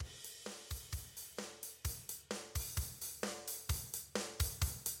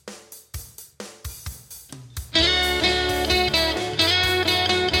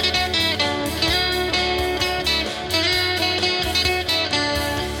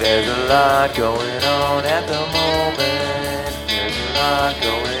There's a lot going on at the moment. There's a lot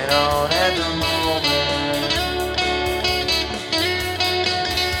going on at the moment.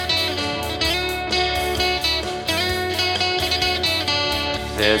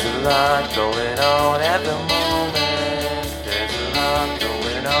 There's a lot going on at the moment. There's a lot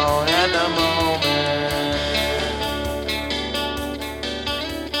going on at the moment.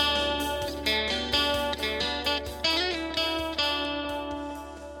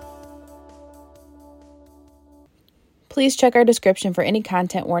 Please check our description for any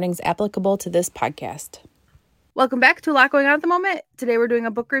content warnings applicable to this podcast. Welcome back to A Lot Going On at the Moment. Today we're doing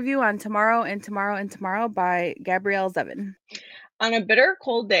a book review on Tomorrow and Tomorrow and Tomorrow by Gabrielle Zevin. On a bitter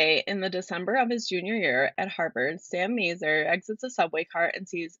cold day in the December of his junior year at Harvard, Sam Mazer exits a subway car and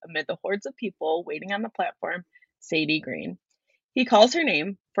sees, amid the hordes of people waiting on the platform, Sadie Green. He calls her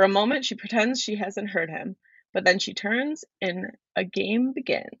name. For a moment, she pretends she hasn't heard him, but then she turns and a game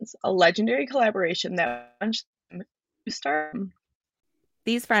begins, a legendary collaboration that launched them to stardom.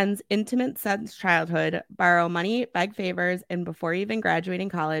 These friends, intimate since childhood, borrow money, beg favors, and before even graduating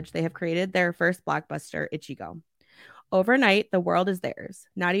college, they have created their first blockbuster, Ichigo. Overnight, the world is theirs.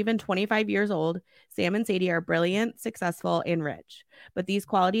 Not even 25 years old, Sam and Sadie are brilliant, successful, and rich. But these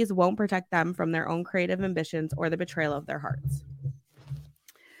qualities won't protect them from their own creative ambitions or the betrayal of their hearts.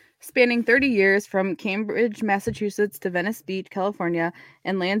 Spanning 30 years from Cambridge, Massachusetts to Venice Beach, California,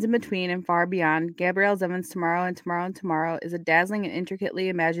 and lands in between and far beyond, Gabrielle Zevin's Tomorrow and Tomorrow and Tomorrow is a dazzling and intricately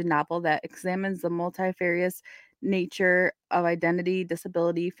imagined novel that examines the multifarious nature of identity,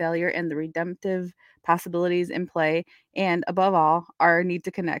 disability, failure, and the redemptive possibilities in play, and above all, our need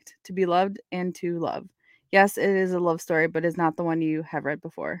to connect, to be loved, and to love. Yes, it is a love story, but it's not the one you have read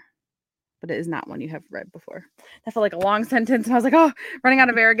before. But it is not one you have read before. That felt like a long sentence, and I was like, oh, running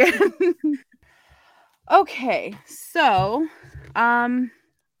out of air again. Okay, so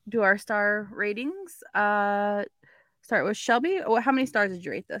do our star ratings. Start with Shelby. How many stars did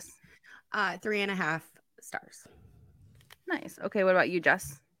you rate this? 3.5 stars. Nice. Okay, what about you,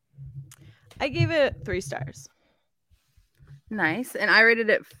 Jess? I gave it 3 stars. Nice. And I rated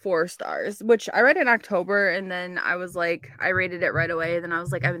it 4 stars, which I read in October, and then I was like, I rated it right away. And then I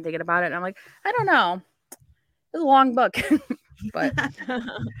was like, I've been thinking about it, and I'm like, I don't know. It's a long book. But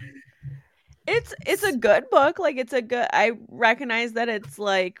it's a good book. Like, it's a good, I recognize that it's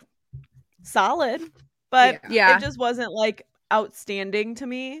like solid, but yeah, it just wasn't like outstanding to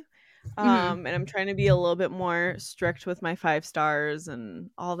me. And I'm trying to be a little bit more strict with my 5 stars and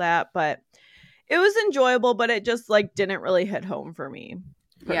all that, but it was enjoyable, but it just like didn't really hit home for me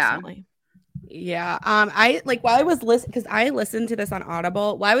personally. Yeah. I like while I was listening, because I listened to this on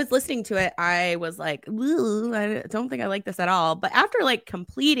Audible. While I was listening to it, I was like, I don't think I like this at all. But after like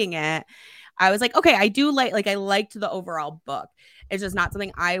completing it, I was like, okay, I do like I liked the overall book. It's just not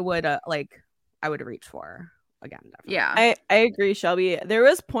something I would reach for again. Definitely. Yeah. I agree, Shelby. There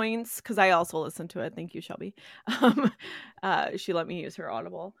was points, because I also listened to it. Thank you, Shelby. She let me use her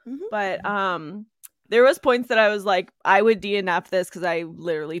Audible. But there was points that I was like, I would DNF this because I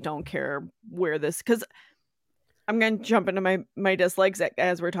literally don't care where this, because I'm going to jump into my dislikes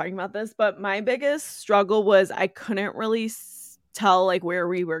as we're talking about this. But my biggest struggle was I couldn't really tell like where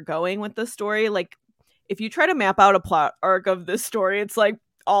we were going with the story. Like, if you try to map out a plot arc of this story, it's like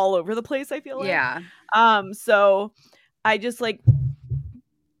all over the place, I feel like. Yeah. So I just like,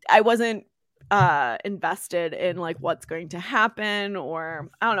 I wasn't invested in like what's going to happen,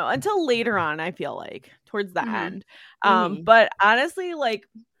 or I don't know, until later on, I feel like towards the end. But honestly, like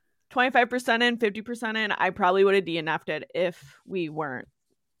 25% in, 50% in, I probably would have DNF'd it if we weren't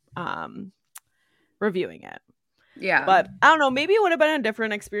reviewing it. Yeah. But I don't know, maybe it would have been a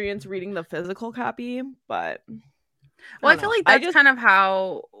different experience reading the physical copy, but well, I feel like that's kind of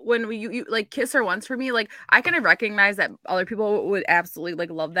how when you like Kiss Her Once for me, like I kind of recognize that other people would absolutely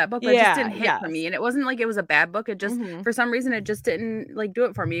like love that book, but it just didn't hit for me. And it wasn't like it was a bad book. It just for some reason it just didn't like do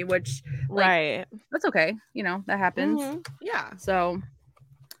it for me, which like that's okay. You know, that happens. Yeah. So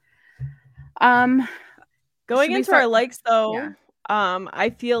going into our likes though, I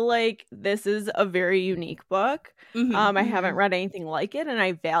feel like this is a very unique book. I haven't read anything like it, and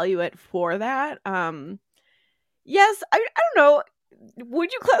I value it for that. Yes, I don't know.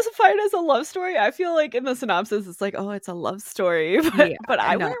 Would you classify it as a love story? I feel like in the synopsis, it's like, oh, it's a love story, but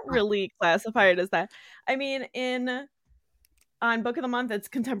I wouldn't really classify it as that. I mean, on Book of the Month, it's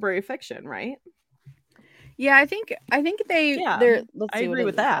contemporary fiction, right? Yeah, I think they're. Let's see, I agree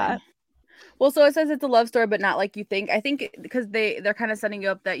with that. Well, so it says it's a love story, but not like you think. I think because they're kind of setting you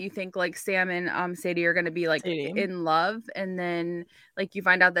up that you think like Sam and Sadie are going to be like in love, and then like you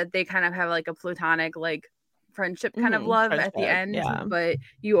find out that they kind of have like a platonic like friendship kind of love at the Friendship, end, yeah. but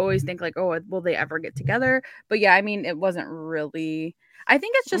you always think like, oh, will they ever get together? But yeah, I mean, it wasn't really. I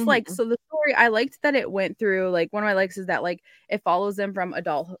think it's just like, so the story, I liked that it went through, like, one of my likes is that like it follows them from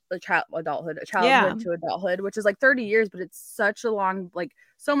childhood to adulthood, which is like 30 years, but it's such a long, like,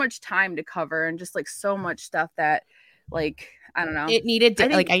 so much time to cover, and just like so much stuff that, like, I don't know. It needed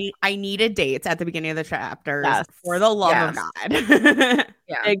I needed dates at the beginning of the chapters, Yes. for the love of God.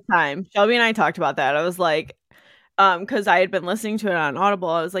 Yeah. Big time. Shelby and I talked about that. I was like, because I had been listening to it on Audible.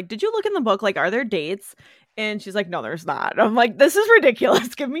 I was like, did you look in the book? Like, are there dates? And she's like, no, there's not. I'm like, this is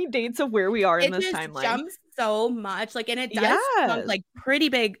ridiculous. Give me dates of where we are in this timeline. It jumps so much, like, and it does jump, like, pretty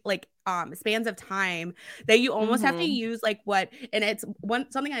big, like, spans of time that you almost have to use, like, what, and it's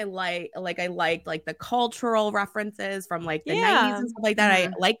something I liked like the cultural references from like the 90s and stuff like that.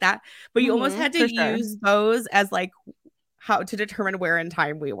 I like that, but you almost had to use those as like how to determine where in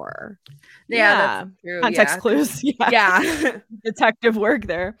time we were. Yeah, that's true. Context clues. Yeah. Detective work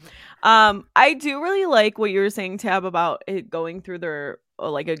there. I do really like what you were saying, Tab, about it going through their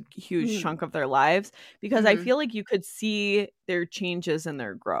like a huge chunk of their lives, because I feel like you could see their changes in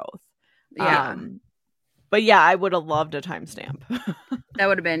their growth. Yeah. But yeah, I would have loved a timestamp. That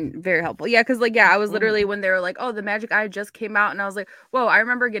would have been very helpful. Yeah, because like, yeah, I was literally, when they were like, oh, the Magic Eye just came out, and I was like, whoa, I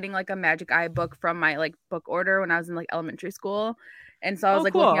remember getting like a Magic Eye book from my like book order when I was in like elementary school. And so I was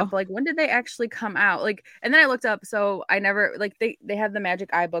looking up like, when did they actually come out? Like, and then I looked up, so I never like they had the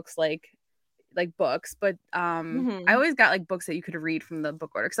Magic Eye books like books, but I always got like books that you could read from the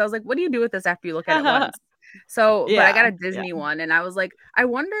book order, because I was like, what do you do with this after you look at it once? So but I got a Disney one, and I was like, I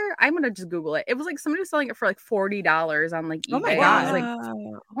wonder, I'm gonna just Google it. It was like somebody was selling it for like $40 on like eBay. Oh my God. I was like,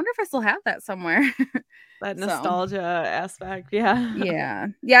 I wonder if I still have that somewhere. That nostalgia aspect. Yeah.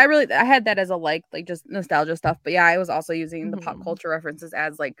 I had that as a like just nostalgia stuff, but yeah, I was also using the pop culture references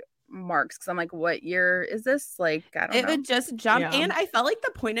as like marks, because I'm like, what year is this? Like, I don't know. It would just jump, and I felt like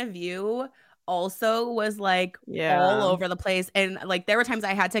the point of view also was like all over the place, and like there were times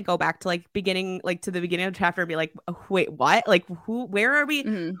I had to go back to like beginning, like to the beginning of the chapter and be like, oh, wait, what? Like where are we?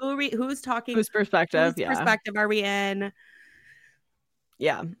 Who's talking? Whose perspective? Whose perspective are we in?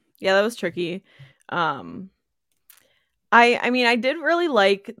 Yeah, that was tricky. I mean, I did really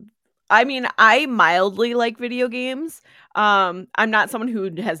like. I mean, I mildly like video games. I'm not someone who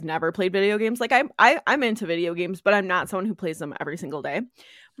has never played video games. Like I'm into video games, but I'm not someone who plays them every single day.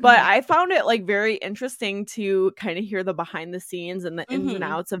 But I found it like very interesting to kind of hear the behind the scenes and the ins and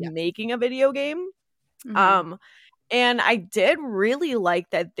outs of making a video game. And I did really like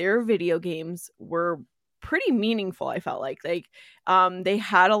that their video games were pretty meaningful. I felt like they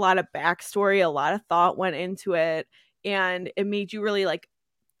had a lot of backstory, a lot of thought went into it, and it made you really like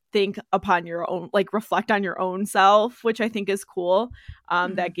think upon your own, like reflect on your own self, which I think is cool.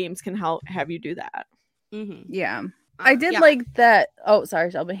 That games can help have you do that. Yeah. I did like that. Oh, sorry,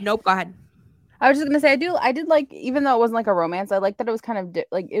 Shelby. Nope, go ahead. I was just gonna say I did like, even though it wasn't like a romance, I liked that it was kind of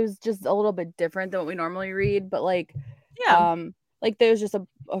like it was just a little bit different than what we normally read, but like like there was just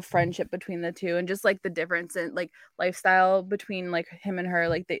a friendship between the two, and just like the difference in like lifestyle between like him and her.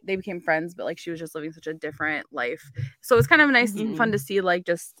 Like they became friends, but like she was just living such a different life, so it was kind of nice and fun to see like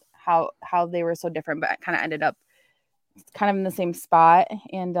just how they were so different, but kind of ended up kind of in the same spot.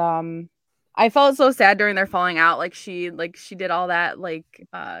 And I felt so sad during their falling out. Like she did all that like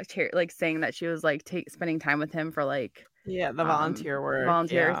saying that she was like spending time with him for like the volunteer work,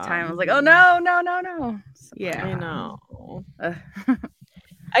 time. I was like, oh no. So, I know.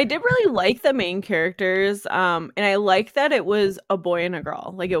 I did really like the main characters, and I like that it was a boy and a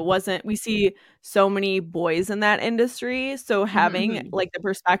girl. Like it wasn't. We see so many boys in that industry, so having like the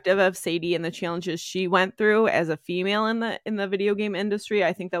perspective of Sadie and the challenges she went through as a female in the video game industry,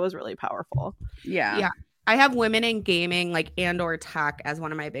 I think that was really powerful. Yeah. I have women in gaming, like, and or tech as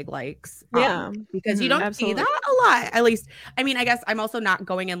one of my big likes. Because you don't see that a lot. At least, I mean, I guess I'm also not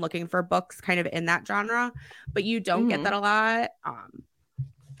going and looking for books kind of in that genre, but you don't get that a lot.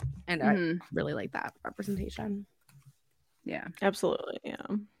 And I really like that representation. Yeah, absolutely. Yeah,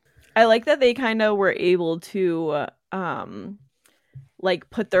 I like that they kind of were able to like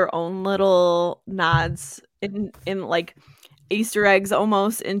put their own little nods in like Easter eggs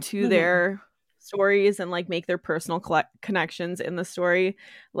almost into their stories, and like make their personal connections in the story,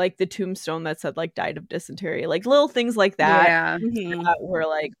 like the tombstone that said like died of dysentery, like little things like that. That were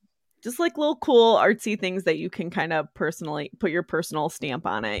like just like little cool artsy things that you can kind of personally put your personal stamp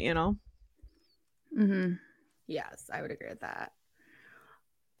on it, you know? Yes, I would agree with that.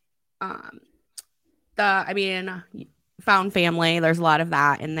 I mean, found family, there's a lot of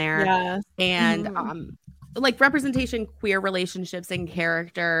that in there. And like representation, queer relationships and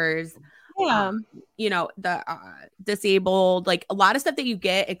characters. Yeah. The disabled, like a lot of stuff that you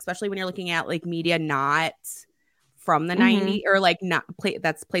get, especially when you're looking at like media not from the 90s or like not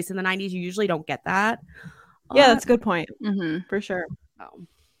that's placed in the 90s. You usually don't get that. Yeah, that's a good point. Mm-hmm. For sure. Oh.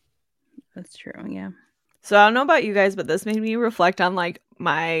 That's true. Yeah. So I don't know about you guys, but this made me reflect on like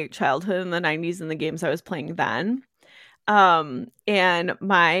my childhood in the 90s and the games I was playing then. And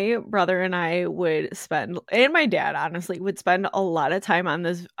my brother and I would spend, and my dad honestly would spend a lot of time on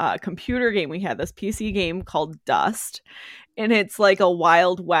this computer game. We had this PC game called Dust, and it's like a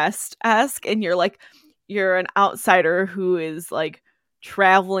Wild West-esque, and you're an outsider who is like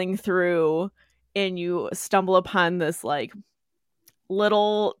traveling through, and you stumble upon this like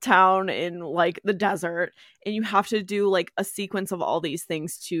little town in like the desert, and you have to do like a sequence of all these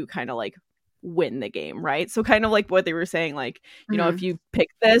things to kind of like win the game, right? So kind of like what they were saying, like, you know, if you pick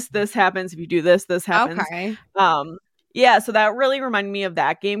this happens. If you do this happens. Okay. Yeah, so that really reminded me of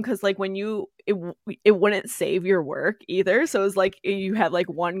that game, because like when it wouldn't save your work either, so it was like you had like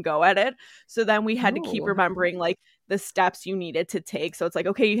one go at it. So then we had to keep remembering like the steps you needed to take. So it's like,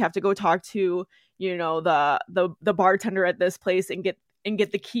 okay, you have to go talk to, you know, the bartender at this place and get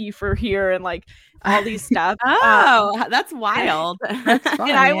the key for here, and like all these steps. That's wild. That's fun,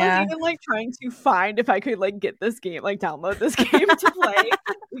 and I was even like trying to find if I could like get this game, like download this game to play,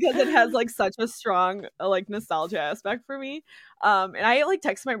 because it has like such a strong like nostalgia aspect for me. And I like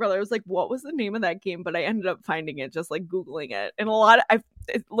texted my brother. I was like, what was the name of that game? But I ended up finding it, just like Googling it. And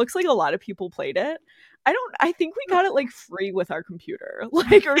it looks like a lot lot of people played it. I think we got it like free with our computer,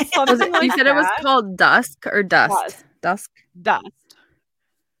 like, or something like you said that. it was called Dusk or Dust? Dusk. Dust.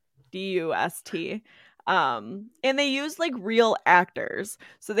 And they used like real actors.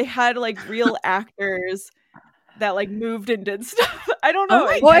 So they had like real actors that like moved and did stuff. I don't know.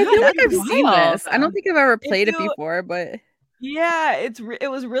 Well, I feel like I've seen this. I don't think I've ever played it before, but yeah, it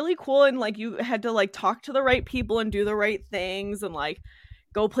was really cool. And like you had to like talk to the right people and do the right things, and like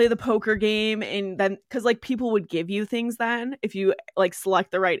go play the poker game. And then because like people would give you things then if you like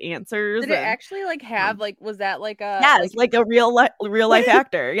select the right answers. Did it actually like have like, was that like a like a real life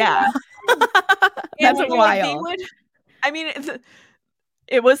actor? Yeah. That's like, wild.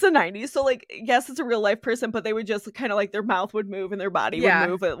 It was the 90s, so like yes, it's a real life person, but they would just kind of like their mouth would move and their body would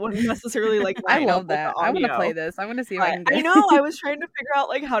move. It wouldn't necessarily like I love that. I want to play this. I want to see if I can get I know. I was trying to figure out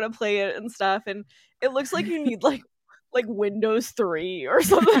like how to play it and stuff, and it looks like you need like Windows 3 or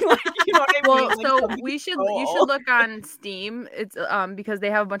something, like, you know what I mean? Well, so you should look on Steam. It's because they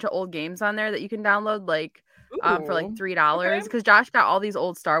have a bunch of old games on there that you can download like for like $3, because Josh got all these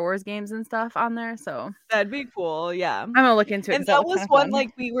old Star Wars games and stuff on there, so that'd be cool. Yeah, I'm gonna look into it. And that was one fun.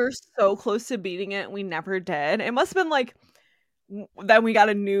 Like we were so close to beating it, and we never did. It must have been like then we got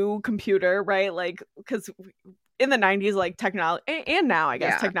a new computer, right? Like because in the 90s, like technology, and now I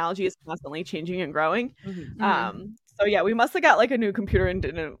guess technology is constantly changing and growing. So yeah, we must have got like a new computer and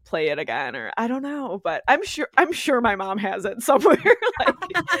didn't play it again, or I don't know, but I'm sure my mom has it somewhere. Like,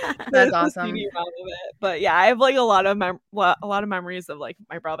 that's awesome. But yeah, I have like a lot of memories of like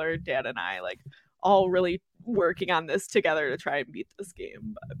my brother, dad, and I like all really working on this together to try and beat this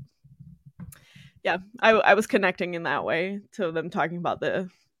game. But yeah, I was connecting in that way to them talking about the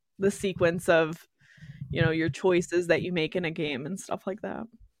sequence of, you know, your choices that you make in a game and stuff like that.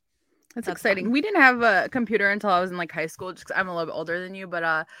 That's exciting. Fun. We didn't have a computer until I was in like high school, just 'cause I'm a little bit older than you,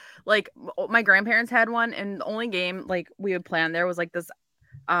 but like my grandparents had one, and the only game like we would play on there was like this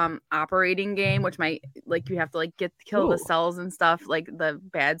operating game, which you have to like kill the cells and stuff, like the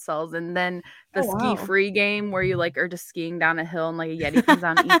bad cells, and then the ski free game where you like are just skiing down a hill and like a Yeti comes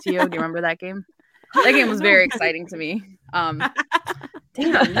on and eats you. Do you remember that game? That game was very exciting to me. Damn,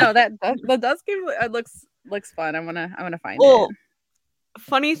 no, that the Dust game looks fun. I wanna find it.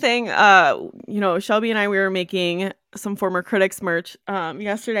 Funny thing, you know, Shelby and I, we were making some Former Critics merch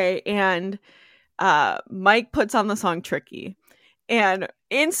yesterday, and Mike puts on the song Tricky, and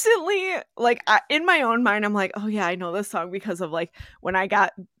instantly, like, in my own mind, I'm like, oh yeah, I know this song because of like when I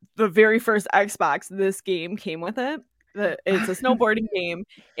got the very first Xbox, this game came with it. It's a snowboarding game,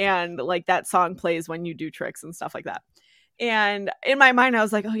 and like that song plays when you do tricks and stuff like that. And in my mind, I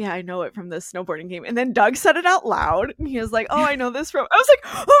was like, oh yeah, I know it from this snowboarding game. And then Doug said it out loud, and he was like, oh, I know this from, I was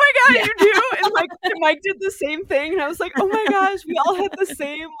like, oh my God, you do? And like Mike did the same thing. And I was like, oh my gosh, we all had the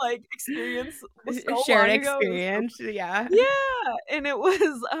same like experience. Shared experience. Yeah. Yeah. And it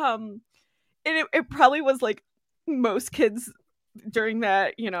was, and it probably was like most kids during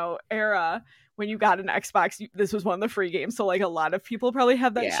that, you know, era, when you got an Xbox, this was one of the free games. So like a lot of people probably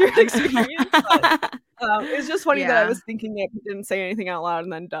have that shared experience. But, it's just funny that I was thinking it, but didn't say anything out loud,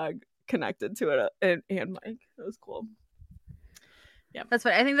 and then Doug connected to it, and Mike. It was cool. That's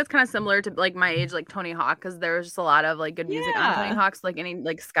funny. I think that's kind of similar to like my age, like Tony Hawk, because there was just a lot of like good music on Tony Yeah. Hawk's, like any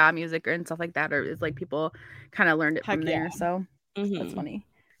like ska music and stuff like that, or it's like people kind of learned it Heck from there. yeah. So that's Mhm. funny.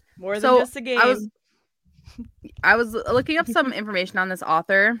 More than So, just a game. I was looking up some information on this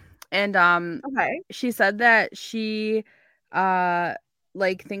author, and Okay. she said that she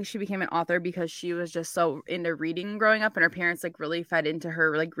like thinks she became an author because she was just so into reading growing up, and her parents like really fed into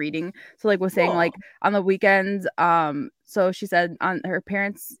her like reading. So like was saying like on the weekends, so she said on her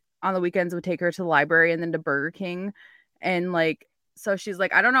parents on the weekends would take her to the library and then to Burger King, and like so she's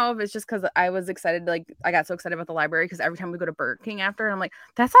like, I don't know if it's just because I was excited, like I got so excited about the library because every time we go to Burger King after, and I'm like,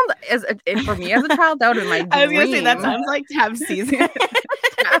 that sounds as for me as a child, that would have been my I was gonna say that dream. sounds like tab season.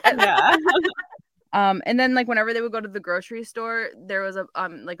 Yeah. And then like whenever they would go to the grocery store, there was a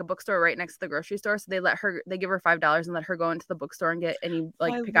like a bookstore right next to the grocery store, so they give her $5 and let her go into the bookstore and get any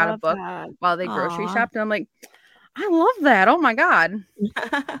like I pick out a love book that. while they grocery Aw. shopped. And I'm like, I love that. Oh my god.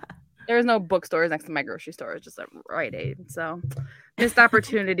 There was no bookstores next to my grocery store. It's just a Rite Aid. So missed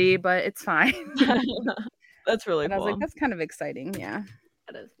opportunity, but it's fine. That's really And I cool. was like, that's kind of exciting. Yeah.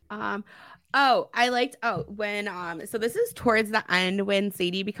 That is. I liked when so this is towards the end when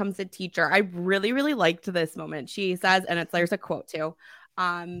Sadie becomes a teacher. I really, really liked this moment. She says, and there's a quote too.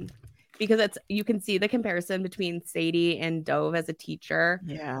 Because you can see the comparison between Sadie and Dove as a teacher.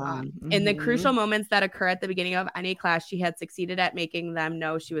 Yeah. In the Mhm. crucial moments that occur at the beginning of any class, she had succeeded at making them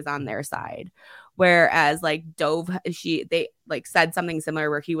know she was on their side. Whereas like Dove, they like said something similar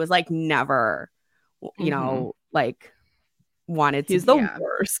where he was like never, you know, like wanted to. He's the Yeah.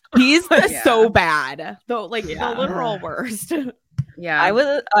 worst. He's Yeah. so bad. Though like Yeah. the literal worst. Yeah. I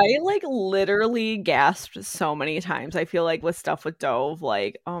like literally gasped so many times. I feel like with stuff with Dove,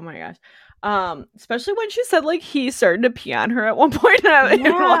 like, oh my gosh. Especially when she said like he started to pee on her at one point. And I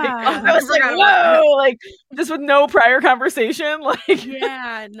was like, forgot about whoa, like just with no prior conversation, like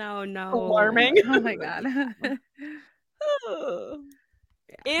Yeah, no. alarming. Oh my god.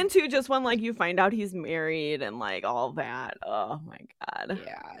 And too, just when like you find out he's married and like all that. Oh my god.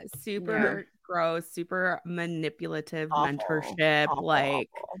 Yeah, super gross, super manipulative Awful, mentorship. awful, like,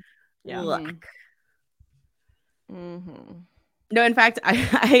 awful. Yeah. look. Mm-hmm. No, in fact,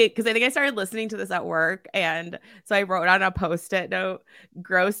 I because I think I started listening to this at work, and so I wrote on a post-it note,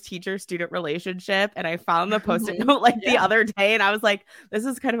 "gross teacher-student relationship," and I found the post-it note like the other day, and I was like, "This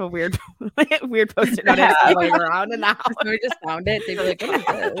is kind of a weird post-it note I just laying around in the house." So I just found it. They'd be like, what is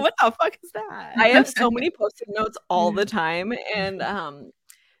this? What the fuck is that? I have so many post-it notes all the time, and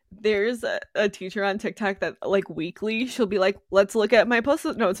there's a teacher on TikTok that like weekly she'll be like, let's look at my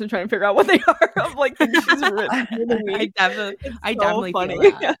post-it notes and try and figure out what they are of like things she's written for the week. I definitely funny.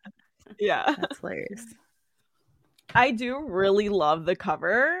 feel that. Yeah. That's hilarious. I do really love the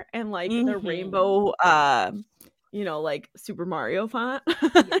cover and like the Mhm. rainbow you know, like Super Mario font. You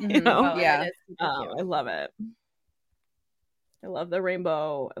Mhm. know? Oh, Yeah. it is super cute. I love it. I love the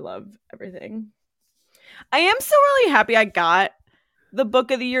rainbow. I love everything. I am still really happy I got the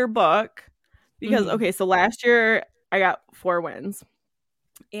book of the year book because Mhm. okay, so last year I got 4 wins.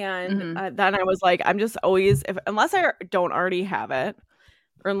 And then I was like, I'm just always unless I don't already have it,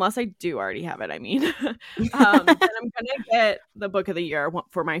 or unless I do already have it, I mean, then I'm gonna get the book of the year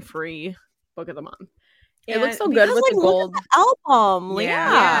for my free book of the month. It looks so And good because, with like, the look gold. at the album.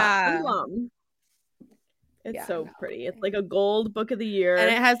 Yeah. Album. It's Yeah, so no. pretty. It's like a gold book of the year. And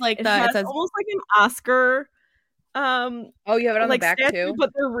it has like It it says almost like an Oscar Oh, you have it on like the back statue, too?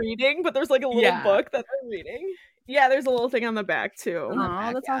 but they're reading, but there's like a little Yeah. book that they're reading. Yeah, there's a little thing on the back too.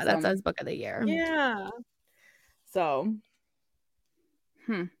 Oh, that's yeah, that awesome. says book of the year. Yeah. So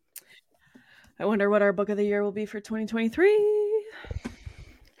Hmm. I wonder what our book of the year will be for 2023.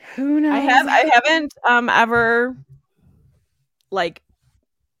 Who knows? I haven't ever like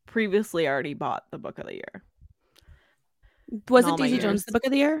previously already bought the book of the year. Wasn't all my Daisy years. Jones the book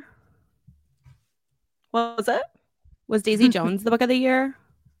of the year? What was it? Was Daisy Jones the book of the year?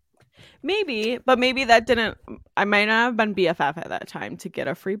 Maybe, but maybe that didn't. I might not have been BFF at that time to get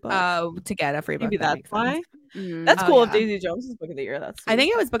a free book. To get a free book. Maybe that that's makes why. sense. Mm. That's Oh, cool if yeah. Daisy Jones is book of the year. That's I sweet.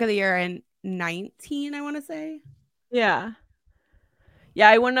 think it was book of the year in 19, I want to say. Yeah. Yeah,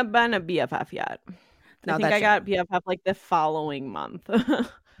 I wouldn't have been a BFF yet. No, I think that's I got BFF like the following month.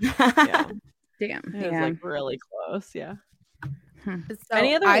 Yeah. Damn. It was Yeah. like really close. Yeah. So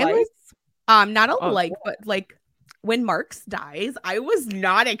Any other I likes? was not a Oh, like, but like when Marks dies, I was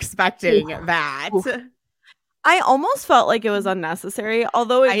not expecting that. Oof. I almost felt like it was unnecessary,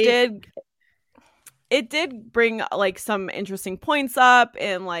 although it did bring like some interesting points up,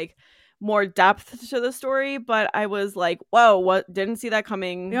 and like more depth to the story, but I was like, whoa, what? Didn't see that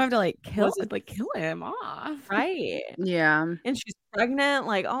coming. You have to like kill Was it- kill him off. Right. Yeah. And she's pregnant.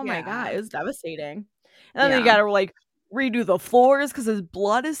 Like, oh my Yeah. God, it was devastating. And then Yeah. you gotta like redo the floors because his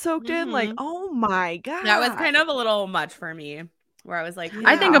blood is soaked in. Like, Mhm. oh my God. That was kind of a little much for me, where I was like,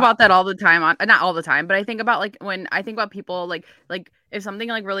 I think Yeah. about that all the time. Not all the time, but I think about like when I think about people like if something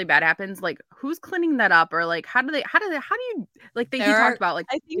like really bad happens, like who's cleaning that up, or like how do you like he There talked are- about like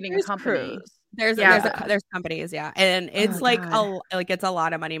I think getting a there's company. crews. There's Yeah. there's companies, yeah, and it's Oh, like God. it's a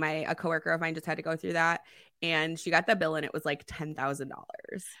lot of money. A coworker of mine just had to go through that, and she got the bill, and it was like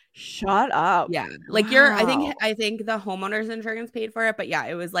 $10,000. Shut up. Yeah, like Wow. I think the homeowner's insurance paid for it, but yeah,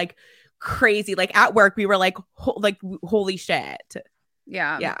 it was like crazy. Like at work, we were like holy shit.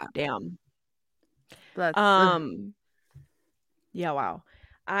 Yeah. Yeah, Damn. That's, Yeah, wow.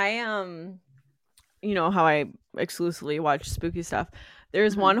 I you know how I exclusively watch spooky stuff.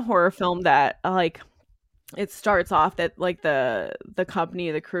 There's Mhm. one horror film that like it starts off that like the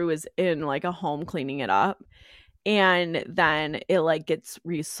company, the crew is in like a home cleaning it up, and then it like gets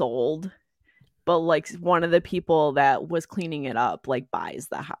resold, but like one of the people that was cleaning it up like buys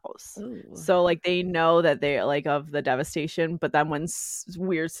the house. Ooh. So like they know that they're like of the devastation, but then when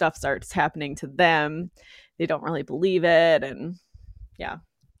weird stuff starts happening to them, they don't really believe it. And yeah,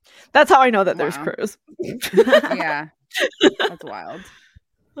 that's how I know that there's Wow. crews. yeah. That's wild.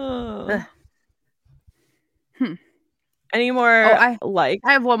 Oh. Hmm. Any more I like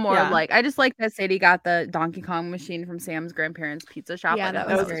have one more. Yeah. Like I just like that Sadie got the Donkey Kong machine from Sam's grandparents' pizza shop. Yeah, Like, that I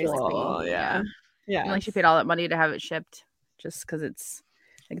thought was very cool. sweet. Yeah. Yeah. And, like she paid all that money to have it shipped just because it's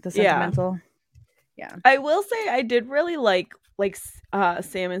like the Yeah. sentimental. Yeah. I will say I did really like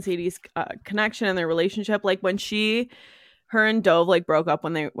Sam and Sadie's connection and their relationship. Like when her and Dove like broke up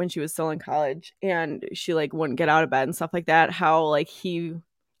when she was still in college, and she like wouldn't get out of bed and stuff like that. How like he,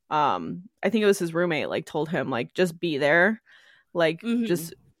 I think it was his roommate, like told him like just be there, like Mhm.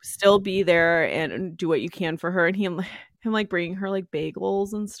 just still be there and do what you can for her. And him like bringing her like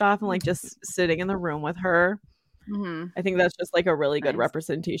bagels and stuff, and like just sitting in the room with her. Mm-hmm. I think that's just like a really good Nice.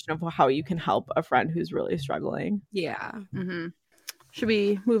 representation of how you can help a friend who's really struggling. Yeah. Mm-hmm. Should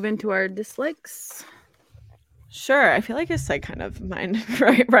we move into our dislikes? Sure. I feel like I said kind of mine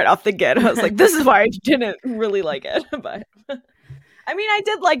right off the get. I was like, this is why I didn't really like it. But I mean, I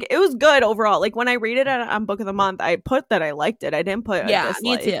did like it was good overall. Like when I rated it on Book of the Month, I put that I liked it. I didn't put a Yeah,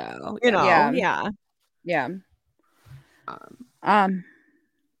 me dislike. too. You know, Yeah. yeah. Yeah.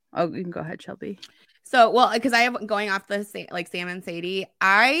 Oh, you can go ahead, Shelby. So, well, because I have going off the Sam and Sadie,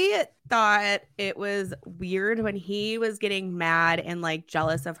 I thought it was weird when he was getting mad and like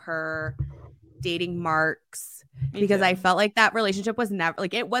jealous of her dating Marks, because I felt like that relationship was never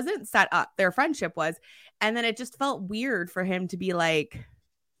like it wasn't set up. Their friendship was, and then it just felt weird for him to be like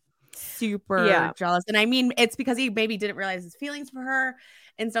super jealous. And I mean, it's because he maybe didn't realize his feelings for her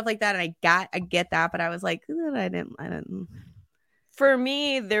and stuff like that. And I get that, but I was like, I didn't. For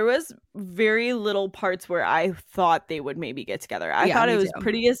me, there was very little parts where I thought they would maybe get together. I thought it was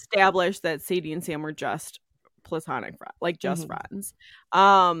pretty established that Sadie and Sam were just platonic, like just friends.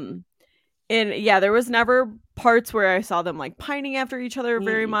 And yeah, there was never parts where I saw them like pining after each other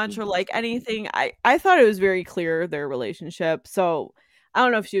very much or like anything. I thought it was very clear their relationship. So I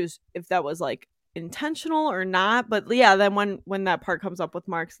don't know if that was like intentional or not, but yeah, then when that part comes up with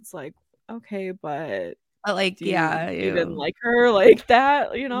Marks, it's like, okay, but like, you didn't like her like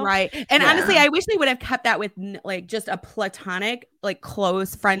that, you know? Right. And honestly, I wish they would have kept that with like just a platonic, like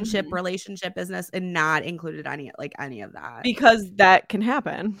close friendship relationship business and not included any of that. Because that can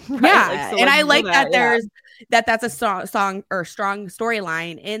happen. Right? Yeah. Like, so, and like, I like that there's yeah. that's a song or strong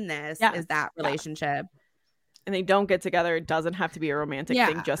storyline in this is that relationship. And they don't get together. It doesn't have to be a romantic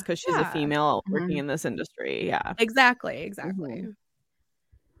thing just because she's a female working in this industry. Yeah. Exactly.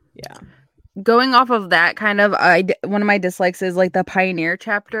 Yeah. Going off of that kind of, one of my dislikes is like the Pioneer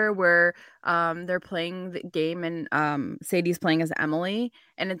chapter where they're playing the game and Sadie's playing as Emily,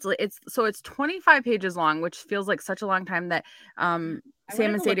 and it's 25 pages long, which feels like such a long time that Sam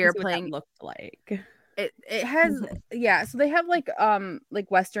and Sadie are playing. Looked like it has so they have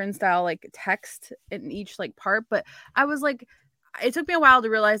like Western style like text in each like part, but I was like, it took me a while to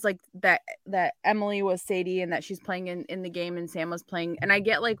realize like that Emily was Sadie and that she's playing in the game and Sam was playing, and I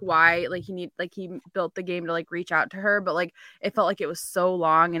get like why like he built the game to like reach out to her, but like it felt like it was so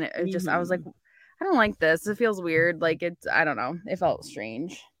long, and it just I was like, I don't like this. It feels weird. Like I don't know. It felt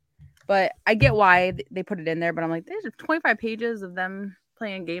strange, but I get why they put it in there. But I'm like, there's 25 pages of them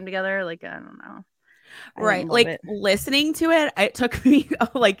playing a game together. Like I don't know. I Right. didn't love Like it. listening to it, it took me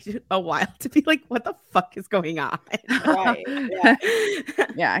like a while to be like, what the fuck is going on? Right. Yeah.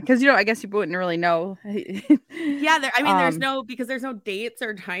 Yeah, because I guess you wouldn't really know. Yeah, there's Um, because there's no dates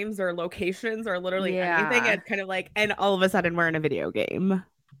or times or locations or literally anything. Yeah. It's kind of like, and all of a sudden we're in a video game.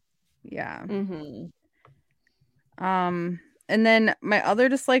 Yeah. Mm-hmm. And then my other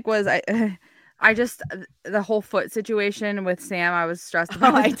dislike was I just the whole foot situation with Sam. I was stressed Oh,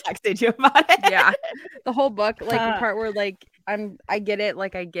 about. I texted you about it. Yeah, the whole book, like the part where like I get it,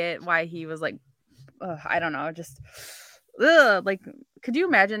 like I get why he was like, I don't know, just like, could you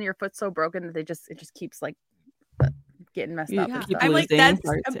imagine your foot's so broken that it just keeps like getting messed up? Yeah. And Keep stuff. I'm like, losing that's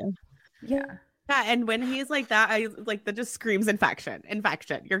parts, Yeah. yeah. And when he's like that, I like that just screams infection.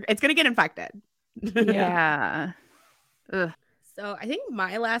 It's gonna get infected. Yeah. Ugh. So I think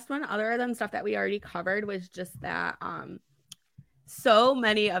my last one, other than stuff that we already covered, was just that so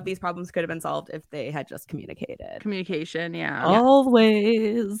many of these problems could have been solved if they had just communicated. Communication. Yeah.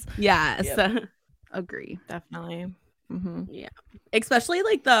 Always. Yes. Yep. Agree. Definitely. Mm-hmm. Yeah. Especially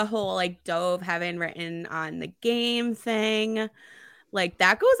like the whole like Dove having written on the game thing. Like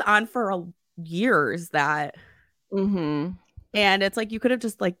that goes on for years that. Mm-hmm. And it's like you could have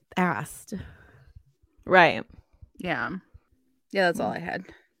just like asked. Right. Yeah. Yeah, that's all I had.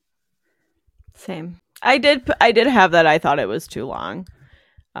 Same. I did have that. I thought it was too long.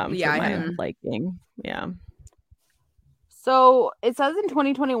 Yeah, for my I- liking. Yeah. So it says in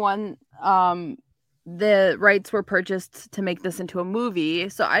 2021, the rights were purchased to make this into a movie.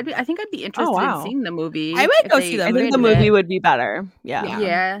 So I think I'd be interested wow. in seeing the movie. I would if go they see the I think the created movie it. would be better. Yeah.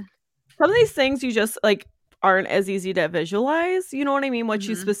 Yeah. Some of these things you just like aren't as easy to visualize. You know what I mean? What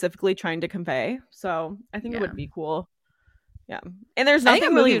she's Mhm. specifically trying to convey. So I think it Yeah. would be cool. Yeah. And there's I think a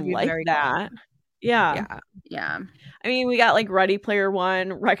nothing movie really would be like very that. cool. Yeah. Yeah. Yeah. I mean, we got like Ready Player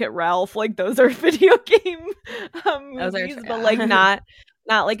One, Wreck-It Ralph. Like those are video game Those are- movies, but like not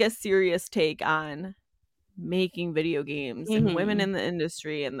like a serious take on making video games and women Mhm. in the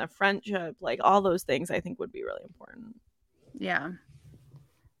industry and the friendship. Like all those things, I think would be really important. Yeah.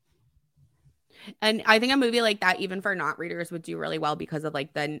 And I think a movie like that, even for not readers, would do really well because of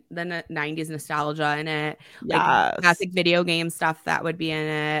like the 90s nostalgia in it, like Yes. classic video game stuff that would be in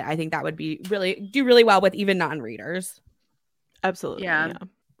it. I think that would be do really well with even non-readers. Absolutely. Yeah. You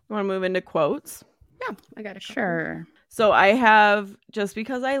want to move into quotes? Yeah, I got it. Sure. So I have, just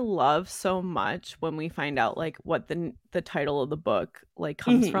because I love so much when we find out like what the title of the book like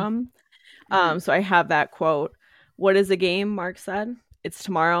comes Mhm. from. So I have that quote. What is a game? Mark said. It's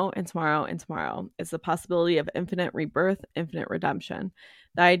tomorrow and tomorrow and tomorrow. It's the possibility of infinite rebirth, infinite redemption.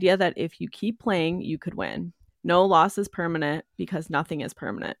 The idea that if you keep playing, you could win. No loss is permanent because nothing is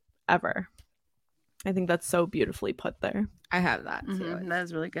permanent ever. I think that's so beautifully put there. I have that too. Mhm. That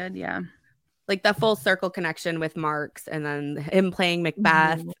is really good. Yeah. Like the full circle connection with Marx and then him playing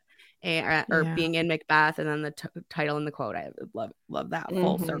Macbeth or Yeah. being in Macbeth and then the title and the quote. I love that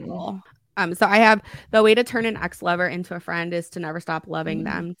full Mhm. circle. So I have the way to turn an ex-lover into a friend is to never stop loving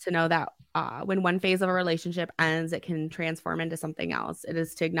them, to know that when one phase of a relationship ends, it can transform into something else. It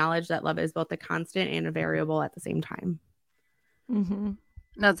is to acknowledge that love is both a constant and a variable at the same time. Mm-hmm.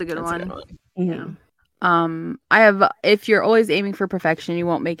 That's a good That's one. a good one. Yeah. I have, if you're always aiming for perfection, you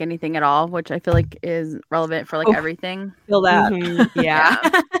won't make anything at all, which I feel like is relevant for like Oh. everything. Feel that. Mhm. Yeah.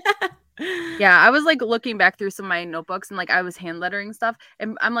 Yeah, I was like looking back through some of my notebooks and like I was hand lettering stuff,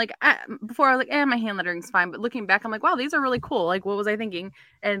 and I'm like, before I was like, my hand lettering's fine, but looking back, I'm like, wow, these are really cool. Like, what was I thinking?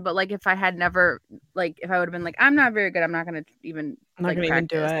 But like, if I had never, like, if I would have been like, I'm not very good, I'm not gonna even, I'm not like, gonna even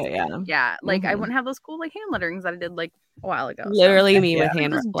do practice. it. Yeah. Yeah, like I Mhm. wouldn't have those cool like hand letterings that I did like a while ago. So, Literally me Yeah. with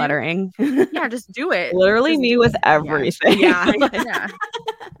hand Just do- lettering. yeah, just do it. Literally Just me do with it. everything. Yeah. Yeah,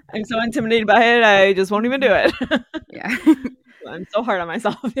 I'm so intimidated by it. I just won't even do it. yeah, I'm so hard on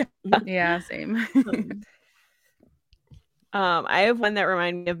myself. yeah, same. I have one that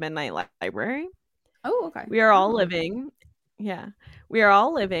reminded me of Midnight Library. Oh, okay. We are all living. Yeah. We are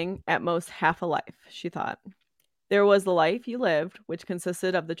all living at most half a life, she thought. There was the life you lived, which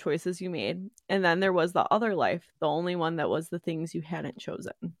consisted of the choices you made. And then there was the other life, the only one that was the things you hadn't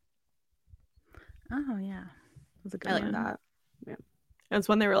chosen. Oh yeah, that's a good I like one. that. That's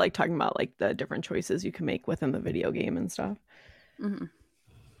when they were like talking about like the different choices you can make within the video game and stuff. Mhm.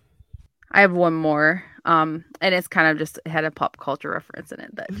 I have one more, and it's kind of just, it had a pop culture reference in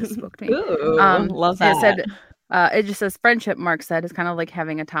it that just spoke to me. Ooh, love and that. It said, it just says friendship. Mark said is kind of like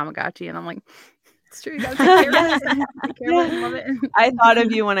having a Tamagotchi, and I'm like, it's true. You gotta take care of it. Take care of it and love it. I thought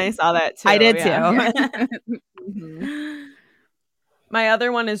of you when I saw that too. I did yeah. too. Mhm. My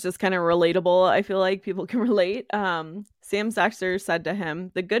other one is just kind of relatable. I feel like people can relate. Sam Sexter said to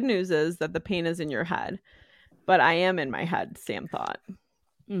him, "The good news is that the pain is in your head, but I am in my head," Sam thought.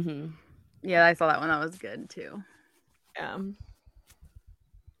 Mm-hmm. Yeah, I saw that one. That was good too. Yeah.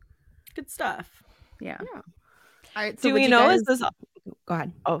 Good stuff. Yeah. All right. So Do we know is this? Go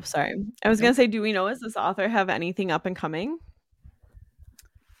ahead. Oh, sorry. I was gonna say, do we know is this author have anything up and coming?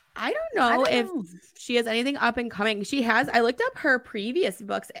 I don't know if she has anything up and coming. She has. I looked up her previous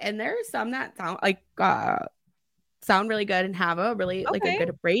books, and there are some that sound really good and have a really like a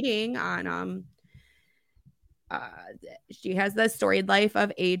good rating on. She has the Storied Life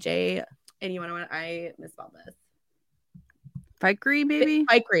of AJ, and you want to? I misspelled this. Fikry, maybe.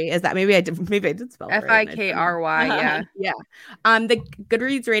 Fikry is that? Maybe I did spell it right. Fikry. Yeah. Yeah. The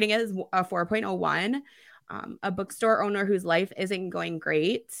Goodreads rating is a 4.01. A bookstore owner whose life isn't going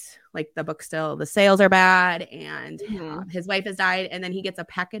great. Like the sales are bad, and his wife has died, and then he gets a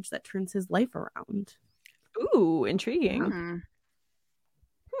package that turns his life around. Ooh, intriguing.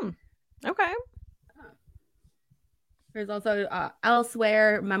 Okay. There's also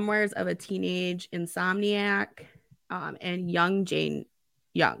Elsewhere, Memoirs of a Teenage Insomniac, and Young Jane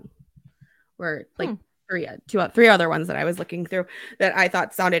Young. Were like three other ones that I was looking through that I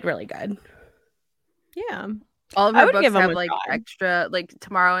thought sounded really good. Yeah. All of her books have like extra, like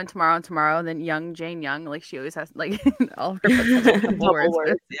tomorrow and tomorrow and tomorrow. And then Young Jane Young, like she always has like all of her books have like double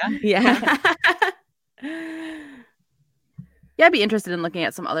words. Yeah. Yeah, I'd be interested in looking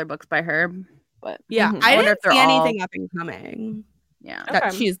at some other books by her. But yeah, I didn't see anything up and coming. Yeah,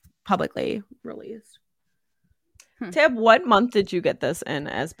 that she's publicly released. Tab, what month did you get this in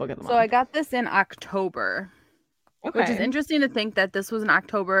as book of the month? So I got this in October. Okay. Which is interesting to think that this was in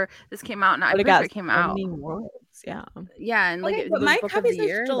October. This came out, and I'm pretty sure it came out. Yeah. Yeah, and like but my copy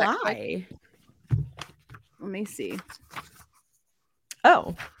says July. Let me see.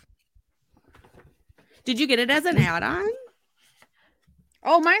 Oh. Did you get it as an add-on?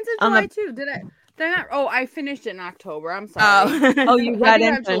 Oh, mine's in July too. Did I not? Oh, I finished it in October. I'm sorry. Oh, you got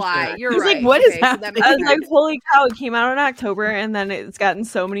it in July. You're right. Like, what is happening? I was like, holy cow! It came out in October, and then it's gotten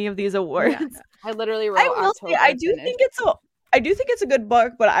so many of these awards. Yeah. I literally wrote. I do think it's a good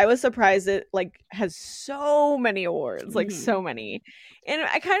book, but I was surprised it like has so many awards, like so many, and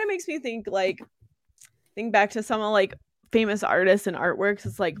it kind of makes me think back to some of like famous artists and artworks.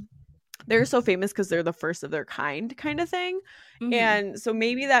 It's like they're so famous because they're the first of their kind of thing. And so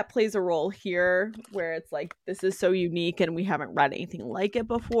maybe that plays a role here where it's like this is so unique and we haven't read anything like it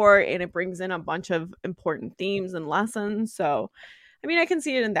before, and it brings in a bunch of important themes and lessons. So I mean, I can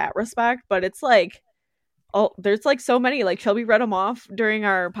see it in that respect, but it's like, oh, there's like so many. Like Shelby read them off during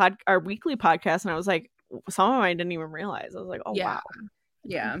our weekly podcast, and I was like, some of them I didn't even realize. I was like, oh wow,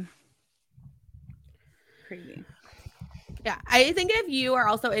 yeah, crazy. Yeah, I think if you are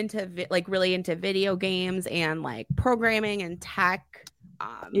also into really into video games and like programming and tech,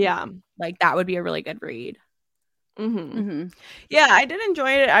 like that would be a really good read. Yeah, I did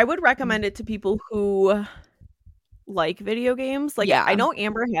enjoy it. I would recommend it to people who like video games. Like, I know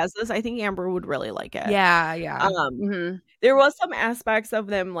Amber has this. I think Amber would really like it. Yeah. There was some aspects of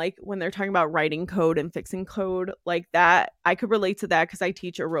them, like when they're talking about writing code and fixing code, like that. I could relate to that because I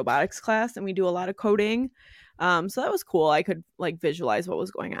teach a robotics class and we do a lot of coding. So that was cool. I could like visualize what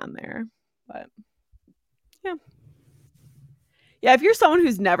was going on there. But yeah, if you're someone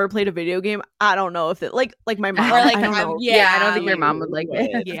who's never played a video game, I don't know if it like my mom. Or like, I don't know. I don't think your mom would like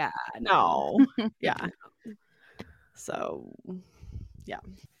it. Yeah, no. Yeah. So, yeah.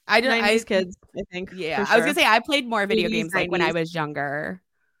 I kids, I think. Yeah, sure. I was gonna say I played more video games like when I was younger.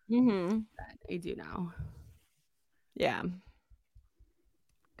 I do now. Yeah.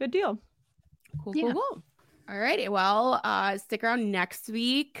 Good deal. Cool. All righty. Well, stick around next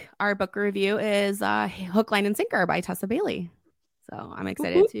week. Our book review is Hook, Line, and Sinker by Tessa Bailey. So I'm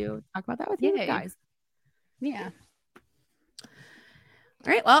excited to talk about that with you guys. Yeah.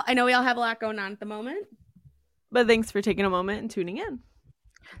 All right. Well, I know we all have a lot going on at the moment. But thanks for taking a moment and tuning in.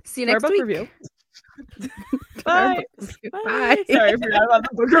 See you next week. Review. Bye. Bye. Sorry, I forgot about the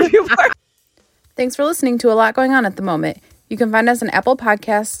book review part. Thanks for listening to A Lot Going On at the Moment. You can find us on Apple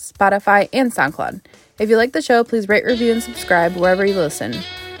Podcasts, Spotify, and SoundCloud. If you like the show, please rate, review, and subscribe wherever you listen.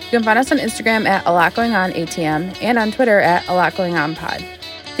 You can find us on Instagram at A Lot Going On ATM and on Twitter at A Lot Going On Pod.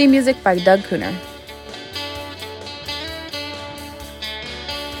 Theme music by Doug Cooner.